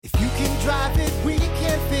drive it, we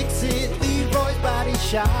can fix it. Leroy's Body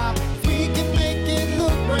Shop. We can make it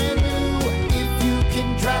look brand new. If you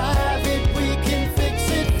can drive it, we can fix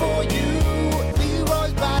it for you.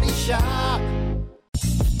 Leroy's Body Shop.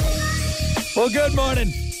 Well, good morning.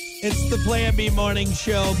 It's the Plan B Morning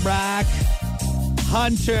Show. Brock,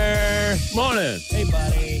 Hunter. Morning. Hey,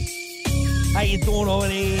 buddy. How you doing over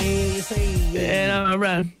there? And I'm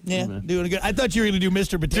around. Yeah, doing good. I thought you were going to do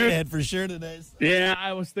Mr. Potato Head for sure today. Yeah,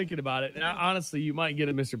 I was thinking about it. Now, honestly, you might get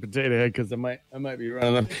a Mr. Potato Head because I might be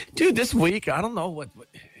running up. Dude, this week, I don't know what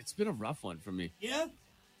it's been a rough one for me. Yeah?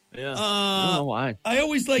 Yeah. I don't know why. I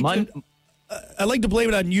always like I like to blame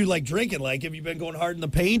it on you, like drinking. Like, have you been going hard in the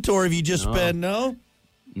paint, or have you just been No.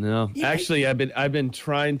 Yeah. Actually, I've been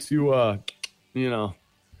trying to,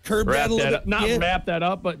 curb wrap that a little that bit? up. Not wrap that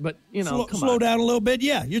up, but slow down a little bit.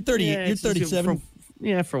 Yeah, you're 30. Yeah, you're 37.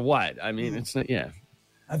 For what? I mean, it's not. Yeah.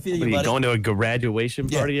 I feel What, you, are buddy. you going to a graduation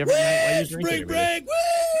party every night while you're drinking? Spring every day? break.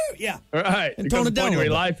 Woo! Yeah. All right. And tone it down a little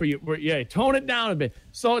bit. Life for you. Tone it down a bit.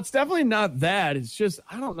 So it's definitely not that. It's just,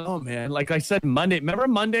 I don't know, man. Like I said, Monday. Remember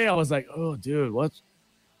Monday? I was like, oh, dude, what's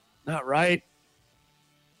not right?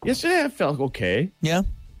 Yesterday, I felt okay. Yeah.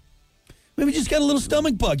 Maybe just got a little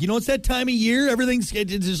stomach bug. You know, it's that time of year.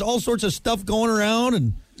 There's all sorts of stuff going around.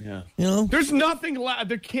 And, There's nothing left.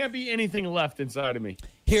 There can't be anything left inside of me.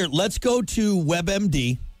 Here, let's go to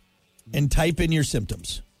WebMD and type in your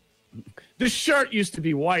symptoms. The shirt used to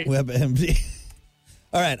be white. WebMD.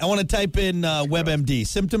 All right, I want to type in WebMD.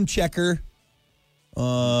 Symptom checker.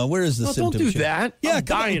 Where is the symptom don't do checker? that. Yeah, I'm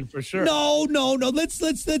dying for sure. No.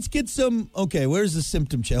 Let's get some. Okay, where's the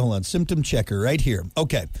symptom checker? Hold on, symptom checker right here.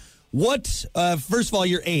 Okay, what? First of all,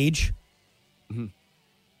 your age. Mm-hmm.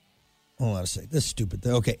 Hold on a sec. This is stupid.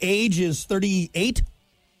 Okay, age is 38.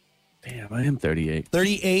 Damn, I am 38.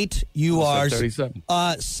 38. You are 37.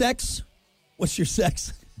 Sex. What's your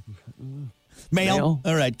sex? Male.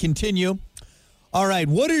 All right, continue. All right,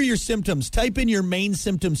 what are your symptoms? Type in your main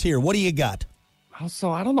symptoms here. What do you got? Also,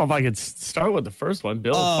 I don't know if I could start with the first one.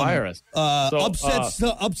 Bill will fire us.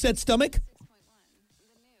 Upset stomach?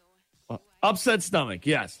 Upset stomach,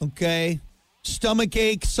 yes. Okay. Stomach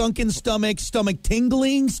ache, sunken stomach, stomach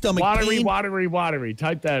tingling, stomach pain. Watery.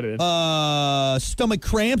 Type that in. Stomach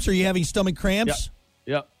cramps. Are you having stomach cramps?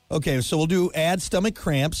 Yep. Okay, so we'll add stomach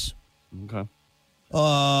cramps. Okay.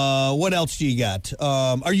 What else do you got?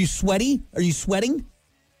 Are you sweaty? Are you sweating?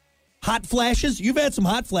 Hot flashes? You've had some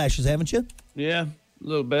hot flashes, haven't you? Yeah, a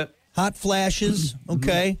little bit. Hot flashes.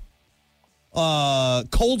 Okay.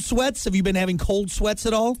 Cold sweats. Have you been having cold sweats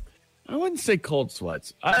at all? I wouldn't say cold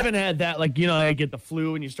sweats. I haven't had that. Like, I get the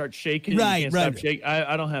flu and you start shaking. Right. You can't stop shaking.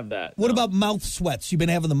 I don't have that. What about mouth sweats? You've been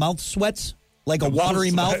having the mouth sweats? Like a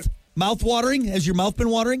watery mouth? Mouth watering? Has your mouth been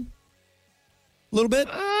watering? A little bit?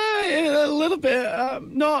 A little bit.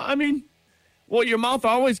 No, I mean, well, your mouth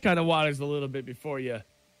always kind of waters a little bit before you.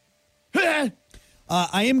 I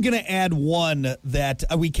am going to add one that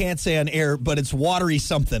we can't say on air, but it's watery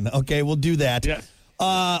something. Okay, we'll do that. Yeah.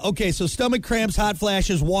 Okay, so stomach cramps, hot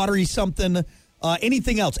flashes, watery something.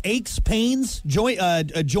 Anything else? Aches, pains,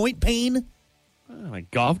 joint pain? My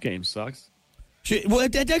golf game sucks. Well,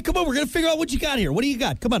 come on, we're going to figure out what you got here. What do you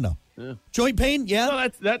got? Come on now. Yeah. Joint pain? Yeah. No,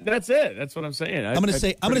 that's it. That's what I'm saying. I'm going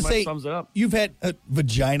to say sums it up. You've had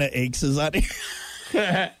vagina aches is on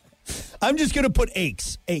here. I'm just going to put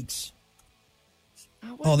aches.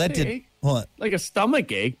 Oh, that did. Ache. What? Like a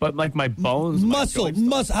stomach ache, but like my bones. Muscle.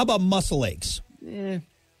 How about muscle aches? Yeah,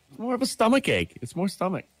 it's more of a stomach ache. It's more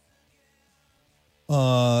stomach.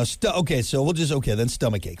 Okay, so then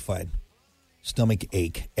stomach ache, fine. Stomach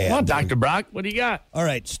ache. Come on, Dr. Brock, what do you got? All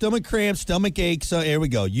right, stomach cramps, stomach ache. So here we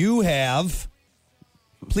go. You have.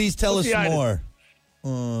 Please tell us more.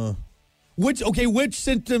 Which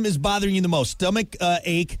symptom is bothering you the most? Stomach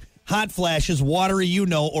ache, hot flashes, watery,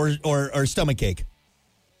 or stomach ache?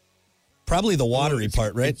 Probably the watery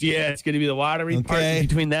part, right? It's going to be the watery part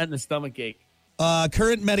between that and the stomach ache.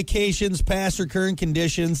 Current medications, past or current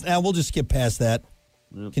conditions. Now we'll just skip past that.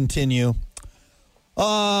 Yep. Continue.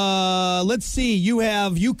 Let's see.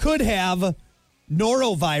 You could have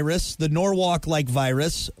norovirus, the Norwalk-like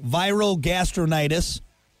virus, viral gastronitis,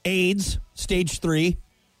 AIDS, stage 3,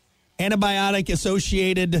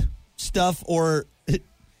 antibiotic-associated stuff, or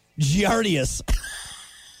giardias.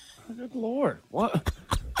 Good Lord. What?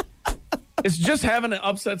 It's just having an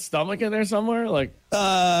upset stomach in there somewhere? Like,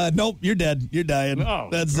 nope, you're dead. You're dying. Oh,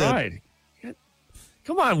 that's right.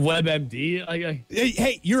 Come on, WebMD.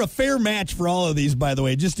 Hey, you're a fair match for all of these, by the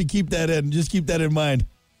way, just to keep that in mind.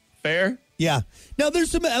 Fair? Yeah. Now, there's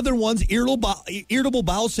some other ones, irritable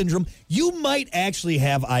bowel syndrome. You might actually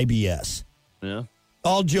have IBS. Yeah.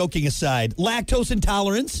 All joking aside. Lactose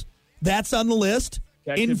intolerance, That's on the list.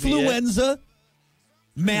 That could be Influenza,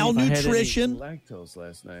 malnutrition. I had any lactose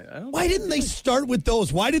last night. Why didn't they start with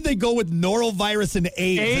those? Why did they go with norovirus and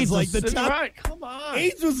AIDS? AIDS like the top. Right, come on.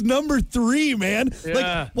 AIDS was number 3, man. Yeah.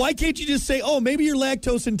 Like, why can't you just say, "Oh, maybe you're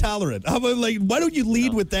lactose intolerant"? I'm like, why don't you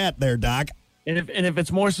lead with that, there, Doc? And if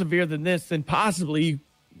it's more severe than this, then possibly you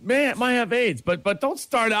might have AIDS. But don't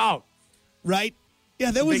start out. Right?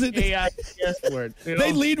 Yeah, that was it. AIS word.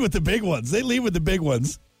 They lead with the big ones.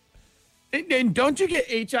 And don't you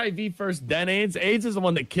get HIV first, then AIDS? AIDS is the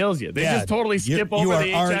one that kills you. They just totally skip over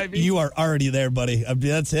the HIV. You are already there, buddy.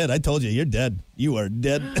 That's it. I told you. You're dead. You are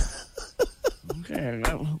dead. Okay.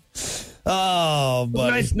 Oh,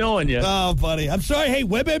 buddy. Nice knowing you. Oh, buddy. I'm sorry. Hey,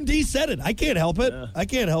 WebMD said it. I can't help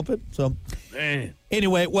it. So, man.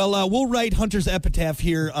 Anyway, well, we'll write Hunter's epitaph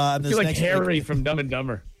here on this I feel like next Harry week. from Dumb and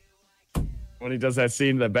Dumber when he does that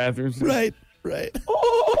scene in the bathroom. Right.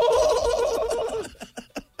 Oh!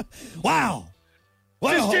 Wow.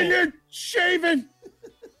 Just in your shaving.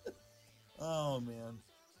 Oh, man.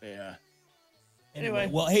 Yeah. Anyway,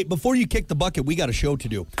 well, hey, before you kick the bucket, we got a show to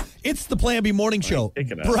do. It's the Plan B Morning Show.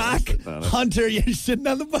 Brock, Hunter, you're sitting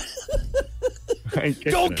on the bucket.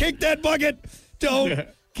 Don't kick that bucket. Don't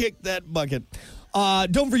kick that bucket.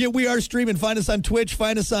 Don't forget, we are streaming. Find us on Twitch.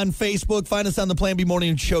 Find us on Facebook. Find us on the Plan B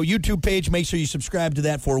Morning Show YouTube page. Make sure you subscribe to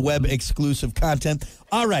that for web-exclusive content.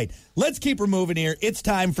 All right, let's keep her moving here. It's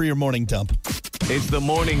time for your morning dump. It's the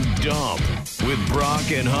Morning Dump with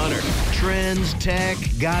Brock and Hunter. Trends, tech,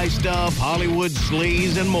 guy stuff, Hollywood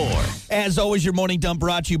sleaze, and more. As always, your morning dump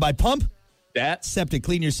brought to you by Pump That Septic.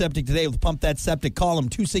 Clean your septic today with Pump That Septic. Call them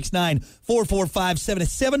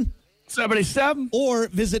 269-445-77. 77. Or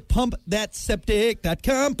visit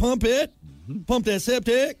pumpthatseptic.com. Pump it. Pump that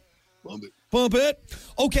septic. Pump it.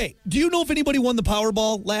 Okay, do you know if anybody won the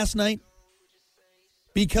Powerball last night?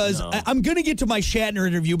 Because No. I'm going to get to my Shatner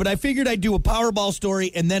interview, but I figured I'd do a Powerball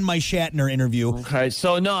story and then my Shatner interview. Okay,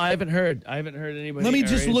 so no, I haven't heard anybody. Let me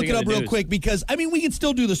just look it up real news. quick because, I mean, we can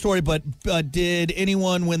still do the story, but did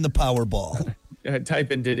anyone win the Powerball?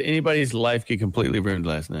 Type in, did anybody's life get completely ruined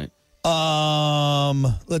last night?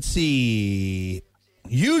 Let's see.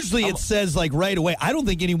 Usually it says like right away. I don't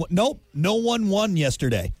think anyone. Nope, no one won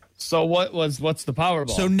yesterday. So what's the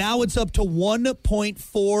Powerball? So now it's up to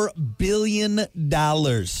 $1.4 billion. I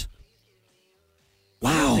don't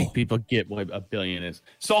Wow. think people get what $1 billion is.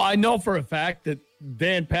 So I know for a fact that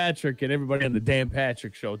Dan Patrick and everybody on the Dan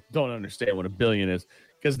Patrick show don't understand what $1 billion is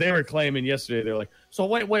because they were claiming yesterday. They're like, so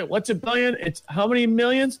wait, what's $1 billion? It's how many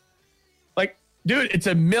millions? Like, dude, it's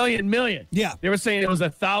a million. Yeah. They were saying it was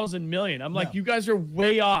 1,000 million. I'm like, Yeah. you guys are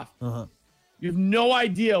way off. Uh-huh. You have no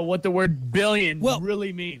idea what the word billion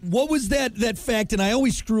really means. What was that fact? And I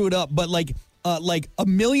always screw it up, but like a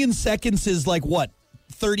million seconds is like what?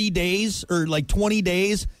 30 days or like 20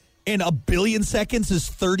 days, and a billion seconds is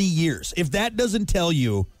 30 years. If that doesn't tell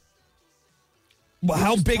you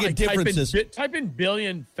how big a difference is. Type in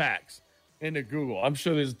billion facts into Google. I'm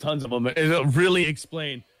sure there's tons of them. It'll really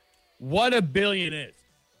explain what $1 billion is.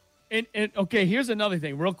 And okay, here's another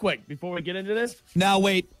thing real quick before we get into this. Now,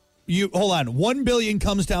 wait. You hold on. 1 billion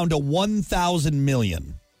comes down to 1,000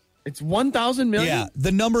 million. It's 1,000 million? Yeah,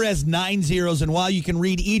 the number has 9 zeros, and while you can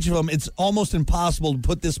read each of them, it's almost impossible to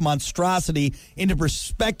put this monstrosity into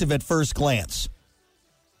perspective at first glance.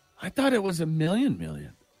 I thought it was a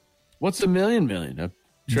million. What's a million? A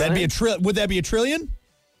That'd be would that be a trillion?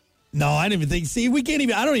 No, I don't even think. See, we can't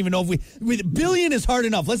even. I don't even know if we billion is hard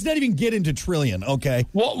enough. Let's not even get into trillion. Okay.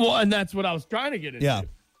 Well, and that's what I was trying to get into. Yeah.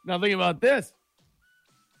 Now think about this.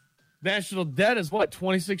 National debt is what,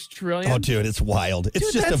 26 trillion? Oh, dude, it's wild. It's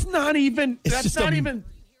Dude, just that's not even. it's That's just not even.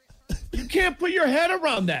 You can't put your head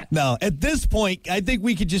around that. No, at this point, I think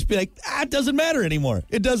we could just be like, it doesn't matter anymore.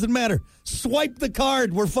 It doesn't matter. Swipe the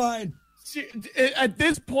card. We're fine. See, at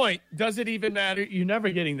this point, does it even matter? You're never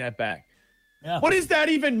getting that back. Yeah. What does that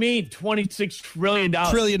even mean? $26 trillion. $1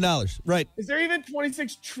 trillion. Right. Is there even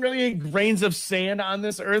 26 trillion grains of sand on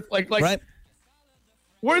this earth? Like, Right.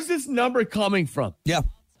 Where's this number coming from? Yeah.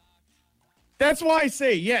 That's why I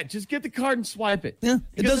say, just get the card and swipe it. Yeah. It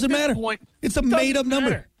Because doesn't at this matter. point, It's a it doesn't made-up number.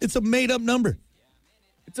 matter. It's a made-up number.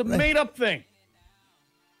 It's a made-up thing.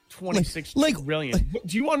 26 trillion.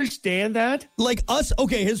 Do you understand that? Like us,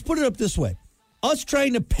 okay, let's put it up this way. Us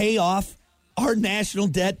trying to pay off our national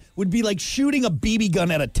debt would be like shooting a BB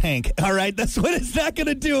gun at a tank, all right? That's what it's not going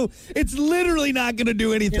to do. It's literally not going to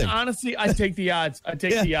do anything. And honestly, I take the odds. I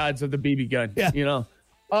take the odds of the BB gun. Yeah. You know,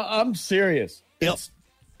 I'm serious. Yep.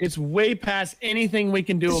 It's way past anything we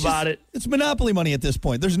can do about it. It's monopoly money at this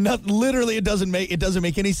point. There's not literally. It doesn't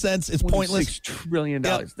make any sense. It's pointless. $6 trillion.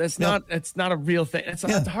 Yeah. That's not a real thing.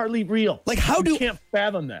 It's hardly real. Like you can't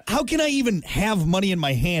fathom that. How can I even have money in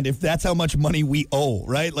my hand if that's how much money we owe?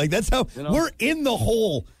 Right? Like that's how we're in the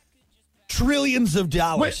hole. Trillions of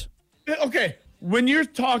dollars. Okay, when you're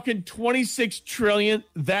talking 26 trillion,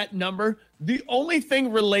 that number, the only thing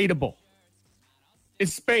relatable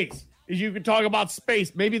is space. You can talk about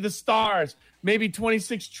space, maybe the stars, maybe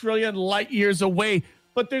 26 trillion light years away,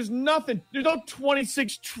 but there's no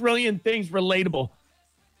 26 trillion things relatable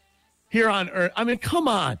here on Earth. I mean, come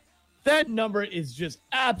on. That number is just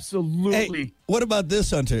absolutely. Hey, what about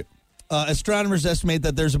this, Hunter? Astronomers estimate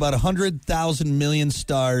that there's about 100,000 million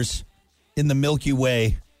stars in the Milky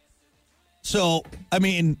Way. So, I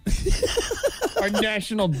mean... Our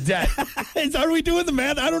national debt. Are we doing the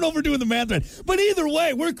math? I don't know if we're doing the math right. But either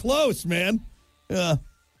way, we're close, man. Yeah,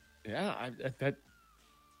 that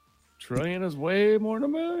trillion is way more than a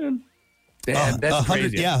million. Damn, that's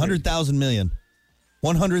crazy. Yeah, 100,000 million.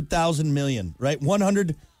 100,000 million, right?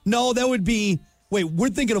 100. No, that would be... Wait, we're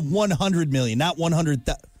thinking of 100 million, not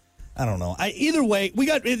 100,000. I don't know. Either way,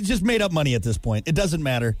 it's just made up money at this point. It doesn't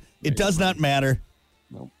matter. It does not matter.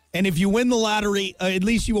 Nope. And if you win the lottery, at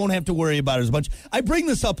least you won't have to worry about it as much. I bring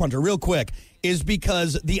this up, Hunter, real quick, is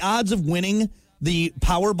because the odds of winning the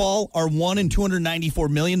Powerball are 1 in 294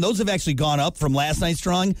 million. Those have actually gone up from last night's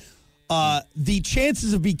drawing. The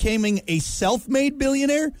chances of becoming a self-made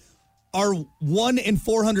billionaire are 1 in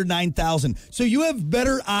 409,000. So you have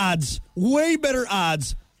better odds, way better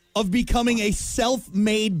odds, of becoming a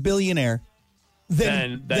self-made billionaire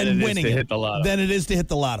than winning it. Than it is to hit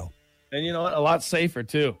the lotto. And you know what? A lot safer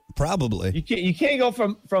too. Probably. You can't go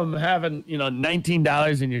from having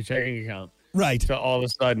 $19 in your checking account, right, to all of a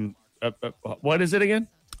sudden. What is it again?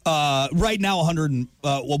 Right now,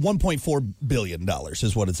 $1.4 billion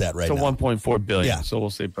is what it's at right now. So $1.4 billion. Yeah. So we'll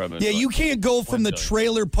say probably. Yeah, you can't go from the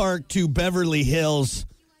trailer park to Beverly Hills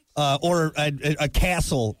or a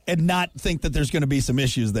castle and not think that there's going to be some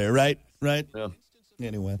issues there, right? Right. Yeah.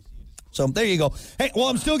 Anyway. So there you go. Hey, well,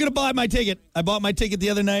 I'm still going to buy my ticket. I bought my ticket the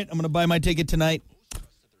other night. I'm going to buy my ticket tonight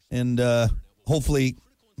and hopefully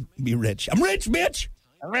be rich. I'm rich, bitch.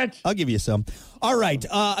 I'm rich. I'll give you some. All right.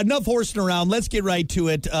 Enough horsing around. Let's get right to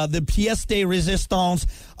it. The pièce de résistance.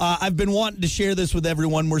 I've been wanting to share this with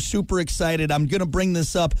everyone. We're super excited. I'm going to bring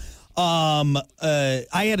this up.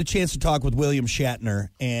 I had a chance to talk with William Shatner,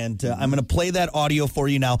 and I'm going to play that audio for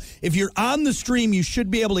you now. If you're on the stream, you should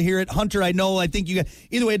be able to hear it. Hunter, I think you got,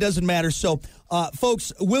 either way, it doesn't matter. So,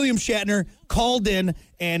 folks, William Shatner called in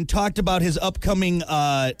and talked about his upcoming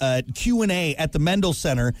Q&A at the Mendel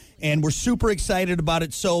Center, and we're super excited about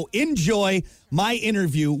it. So enjoy my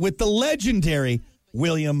interview with the legendary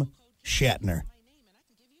William Shatner.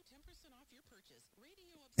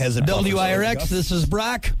 As a WIRX, this is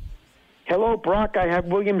Brock. Hello, Brock. I have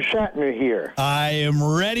William Shatner here. I am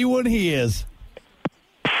ready when he is.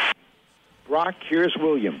 Brock, here's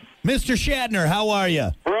William. Mr. Shatner, how are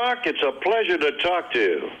you? Brock, it's a pleasure to talk to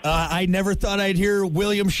you. I never thought I'd hear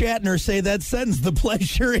William Shatner say that sentence. The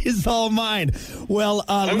pleasure is all mine. Well,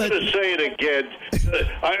 I'm going to say it again,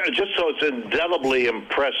 just so it's indelibly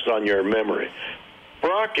impressed on your memory.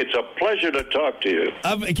 Brock, it's a pleasure to talk to you.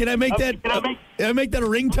 Can I make that? Can I make that a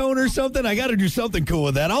ringtone or something? I got to do something cool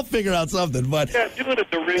with that. I'll figure out something. But yeah, do it as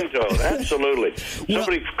a ringtone. Absolutely.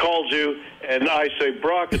 Somebody calls you, and I say,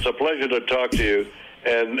 Brock, it's a pleasure to talk to you.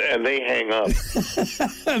 And they hang up.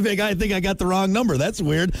 I think I got the wrong number. That's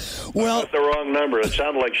weird. Well, I got the wrong number. It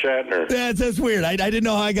sounded like Shatner. That's weird. I didn't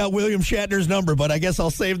know how I got William Shatner's number, but I guess I'll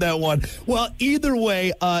save that one. Well, either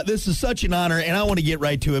way, this is such an honor, and I want to get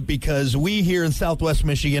right to it because we here in Southwest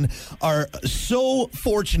Michigan are so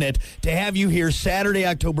fortunate to have you here Saturday,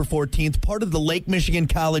 October 14th, part of the Lake Michigan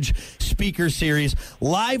College Speaker Series,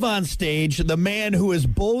 live on stage, the man who has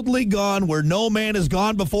boldly gone where no man has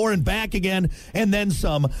gone before and back again, and then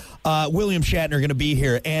some. William Shatner going to be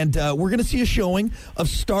here, and we're going to see a showing of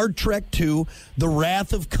Star Trek II, The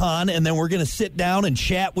Wrath of Khan, and then we're going to sit down and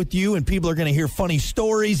chat with you, and people are going to hear funny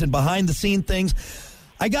stories and behind-the-scene things.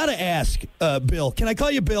 I got to ask, Bill, can I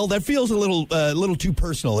call you Bill? That feels a little too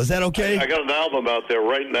personal. Is that okay? I got an album out there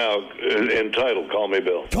right now entitled Call Me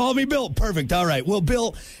Bill. Call Me Bill. Perfect. All right. Well,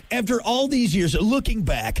 Bill, after all these years, looking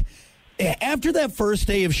back, after that first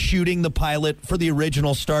day of shooting the pilot for the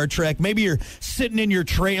original Star Trek, maybe you're sitting in your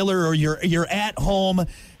trailer or you're at home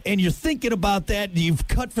and you're thinking about that and you've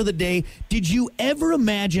cut for the day. Did you ever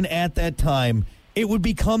imagine at that time it would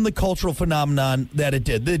become the cultural phenomenon that it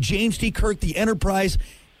did? The James T. Kirk, the Enterprise,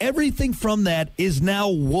 everything from that is now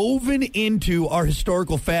woven into our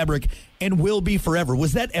historical fabric and will be forever.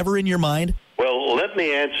 Was that ever in your mind? Well, let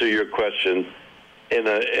me answer your question in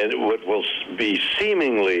what will be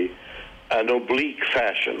seemingly an oblique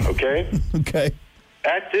fashion, okay? Okay.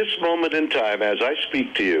 At this moment in time, as I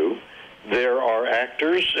speak to you, there are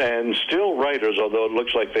actors and still writers, although it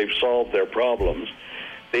looks like they've solved their problems.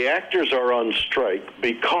 The actors are on strike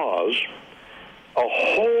because a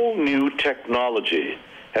whole new technology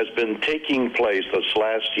has been taking place this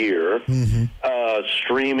last year,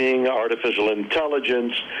 streaming, artificial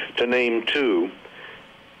intelligence, to name two.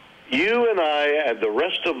 You and I and the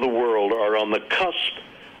rest of the world are on the cusp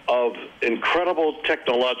of incredible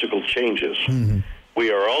technological changes.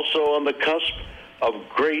 We are also on the cusp of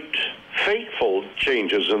great fateful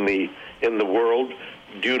changes in the world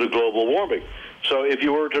due to global warming. So if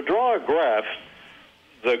you were to draw a graph,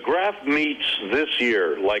 the graph meets this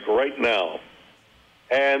year, like right now,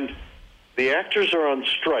 and the actors are on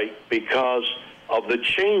strike because of the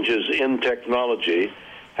changes in technology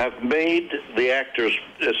have made the actors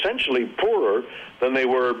essentially poorer than they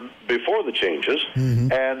were before the changes,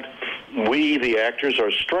 and we, the actors,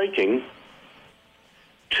 are striking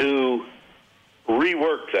to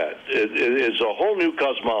rework that. It is a whole new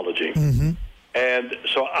cosmology. And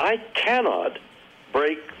so I cannot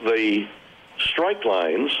break the strike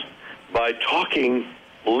lines by talking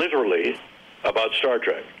literally about Star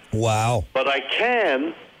Trek. Wow. But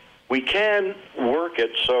we can work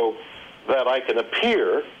it so that I can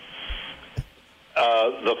appear.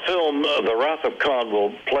 The film, The Wrath of Khan,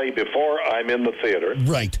 will play before I'm in the theater.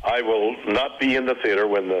 Right. I will not be in the theater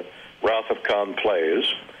when The Wrath of Khan plays.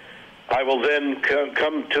 I will then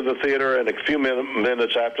come to the theater, and a few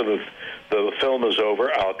minutes after the film is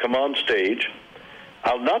over, I'll come on stage.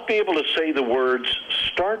 I'll not be able to say the words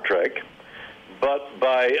Star Trek, but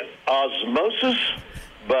by osmosis,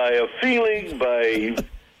 by a feeling, by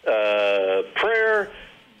prayer,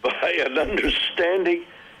 by an understanding,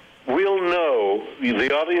 we'll know,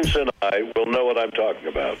 the audience and I will know what I'm talking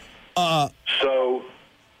about. So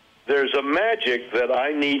there's a magic that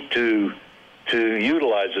I need to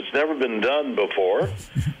utilize. It's never been done before,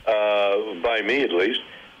 by me at least,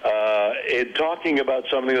 in talking about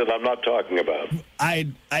something that I'm not talking about.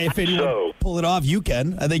 If anyone pull it off, you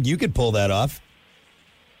can. I think you could pull that off.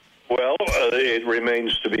 Well, it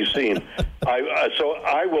remains to be seen. I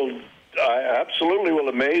absolutely will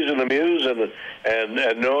amaze and amuse and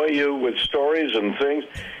annoy you with stories and things.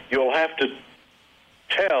 You'll have to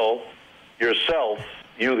tell yourself,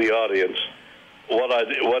 you the audience, what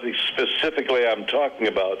specifically I'm talking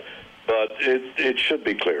about, but it should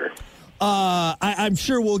be clear. I'm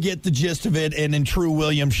sure we'll get the gist of it, and in true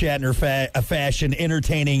William Shatner fashion,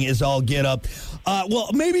 entertaining is all get up. Well,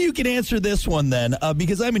 maybe you can answer this one then,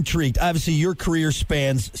 because I'm intrigued. Obviously, your career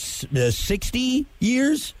spans 60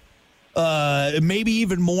 years, maybe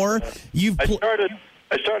even more. I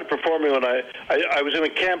started performing when I was in a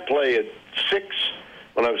camp play at 6,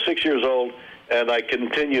 when I was 6 years old, and I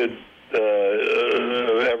continued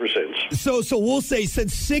ever since. So we'll say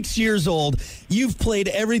since 6 years old, you've played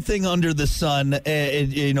everything under the sun,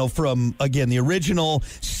 from, again, the original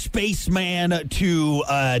Spaceman to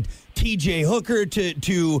T.J. Hooker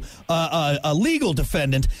to a legal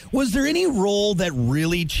defendant. Was there any role that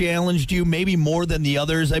really challenged you, maybe more than the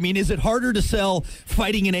others? I mean, is it harder to sell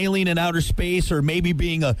fighting an alien in outer space or maybe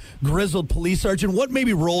being a grizzled police sergeant? What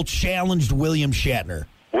maybe role challenged William Shatner?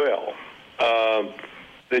 Well,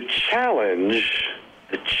 the challenge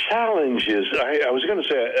is, I was going to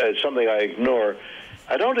say something I ignore.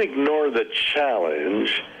 I don't ignore the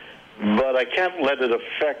challenge, but I can't let it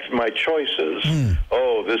affect my choices.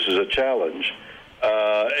 Oh, this is a challenge.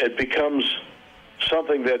 It becomes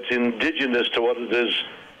something that's indigenous to what it is,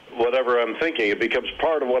 whatever I'm thinking. It becomes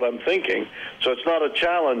part of what I'm thinking. So it's not a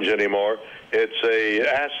challenge anymore. It's a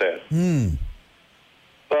asset.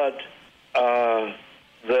 But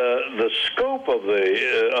the scope of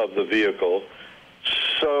the vehicle.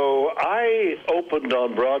 So I opened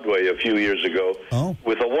on Broadway a few years ago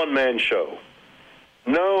with a one-man show.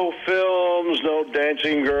 No films, no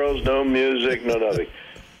dancing girls, no music, no nothing.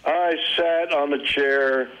 I sat on a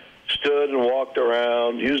chair, stood and walked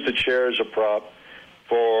around, used the chair as a prop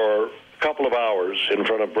for a couple of hours in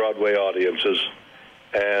front of Broadway audiences,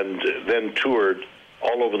 and then toured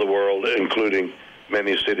all over the world, including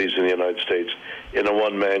many cities in the United States, in a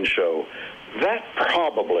one-man show. That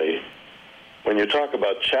probably, when you talk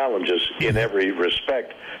about challenges in every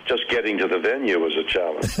respect, just getting to the venue was a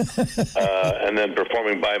challenge. And then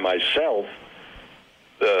performing by myself,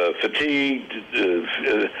 fatigued.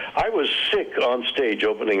 I was sick on stage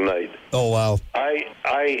opening night. Oh, wow.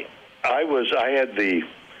 I had the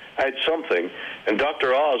I had something, and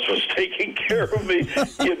Dr. Oz was taking care of me.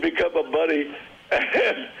 He had become a buddy,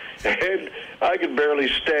 and I could barely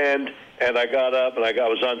stand, and I got up, and I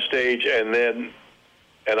was on stage, and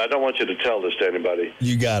I don't want you to tell this to anybody.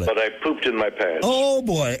 You got it. But I pooped in my pants. Oh,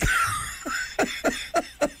 boy.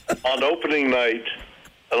 On opening night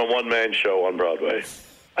on a one-man show on Broadway.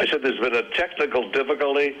 I said, there's been a technical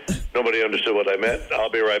difficulty. Nobody understood what I meant. I'll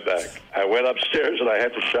be right back. I went upstairs, and I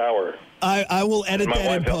had to shower. I will edit that in post.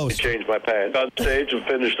 My wife helped me change my pants on stage and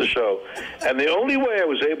finish the show. And the only way I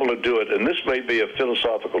was able to do it, and this may be a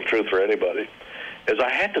philosophical truth for anybody, is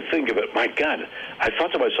I had to think of it. My God, I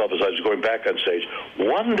thought to myself as I was going back on stage,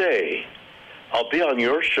 one day I'll be on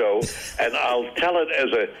your show, and I'll tell it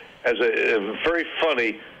as a very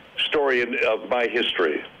funny story of my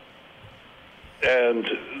history. And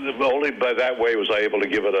only by that way was I able to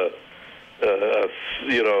give it a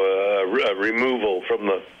removal from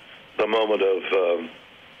the moment of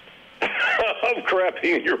crapping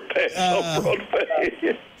in your pants on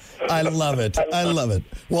Broadway. I love it. I love it.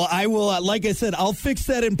 Well, I will, like I said, I'll fix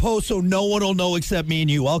that in post so no one will know except me and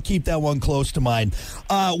you. I'll keep that one close to mine.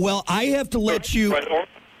 Well, I have to let you... Right.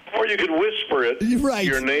 Or you could whisper it to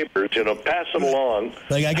your neighbors, pass them along.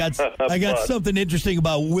 Like I got something interesting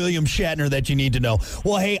about William Shatner that you need to know.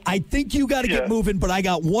 Well, hey, I think you got to get moving, but I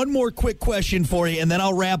got one more quick question for you, and then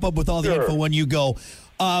I'll wrap up with all the info when you go.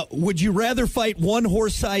 Would you rather fight one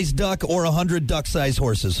horse-sized duck or 100 duck-sized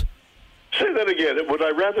horses? Say that again. Would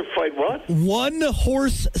I rather fight what? One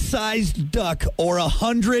horse-sized duck or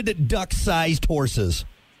 100 duck-sized horses?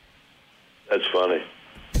 That's funny.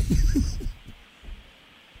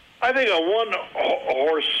 I think a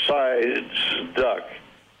one-horse-sized duck.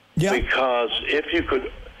 Yeah. Because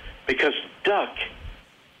duck,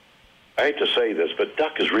 I hate to say this, but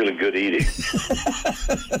duck is really good eating.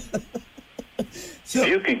 If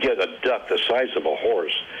you could get a duck the size of a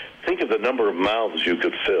horse, think of the number of mouths you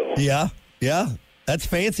could fill. Yeah. That's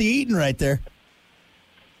fancy eating right there.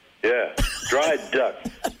 Yeah, dried duck,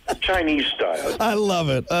 Chinese style. I love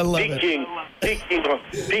it.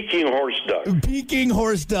 Peking horse duck. Peking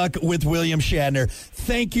horse duck with William Shatner.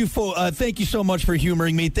 Thank you so much for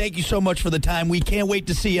humoring me. Thank you so much for the time. We can't wait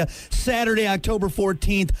to see you Saturday, October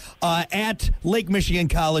 14th at Lake Michigan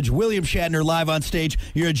College. William Shatner live on stage.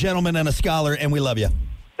 You're a gentleman and a scholar, and we love you.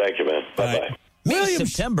 Thank you, man. Bye-bye. Right. William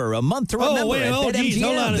September, a month to remember at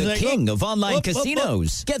BetMGM, the king of online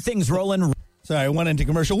casinos. Get things rolling. Sorry, I went into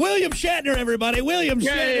commercial. William Shatner, everybody. William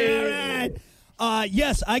Shatner. All right.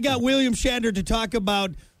 Yes, I got William Shatner to talk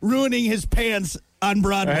about ruining his pants on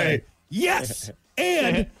Broadway. Hey. Yes.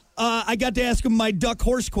 And I got to ask him my duck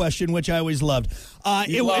horse question, which I always loved.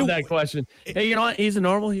 You love that question. Hey, you know what? He's a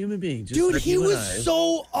normal human being. Dude, he was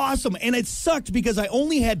so awesome. And it sucked because I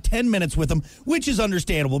only had 10 minutes with him, which is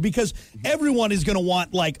understandable because everyone is going to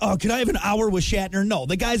want, can I have an hour with Shatner? No,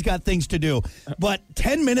 the guy's got things to do. But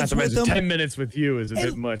 10 minutes with him. 10 minutes with you is a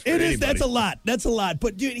bit much. It is. That's a lot.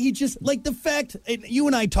 But, dude, he just, the fact, and you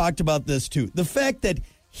and I talked about this too, the fact that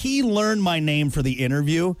he learned my name for the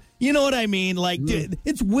interview. You know what I mean? Dude,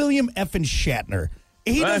 it's William effing Shatner.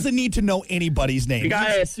 He doesn't need to know anybody's name. The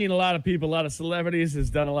guy has seen a lot of people, a lot of celebrities, has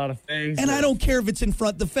done a lot of things. And I don't care if it's in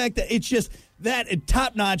front. The fact that it's just that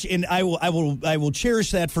top notch, and I will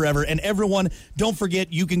cherish that forever. And everyone, don't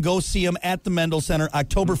forget, you can go see him at the Mendel Center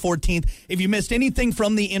October 14th. If you missed anything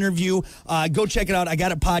from the interview, go check it out. I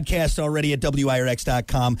got a podcast already at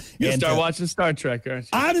WIRX.com. You start watching Star Trek, aren't you?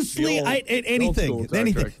 Honestly, anything.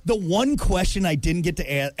 The one question I didn't get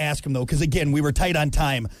to ask him, though, because, again, we were tight on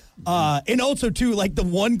time. And also, too, the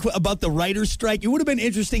one about the writer's strike, it would have been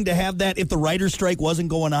interesting to have that if the writer's strike wasn't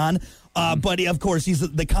going on. But, of course, he's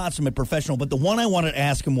the consummate professional. But the one I wanted to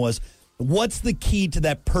ask him was, what's the key to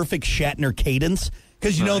that perfect Shatner cadence?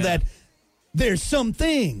 Because you know that there's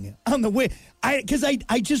something on the way. Because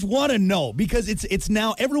I just want to know, because it's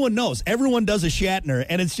now everyone knows. Everyone does a Shatner,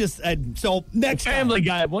 and it's just so next Family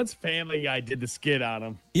Guy. Once Family Guy did the skit on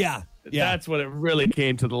him. Yeah. That's when it really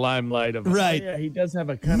came to the limelight of right. Oh, yeah, he does have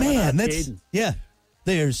a kind of cadence. Yeah.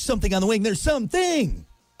 There's something on the wing. There's something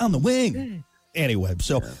on the wing. Anyway,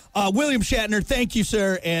 so William Shatner, thank you,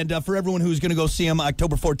 sir. And for everyone who's going to go see him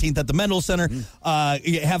October 14th at the Mendel Center,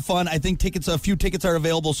 have fun. I think a few tickets are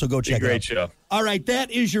available, so go check it out. Great show. All right, that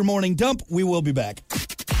is your morning dump. We will be back.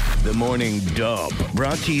 The Morning Dump,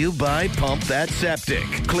 brought to you by Pump That Septic.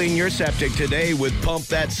 Clean your septic today with Pump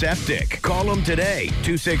That Septic. Call them today,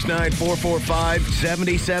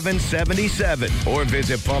 269-445-7777, or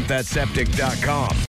visit pumpthatseptic.com.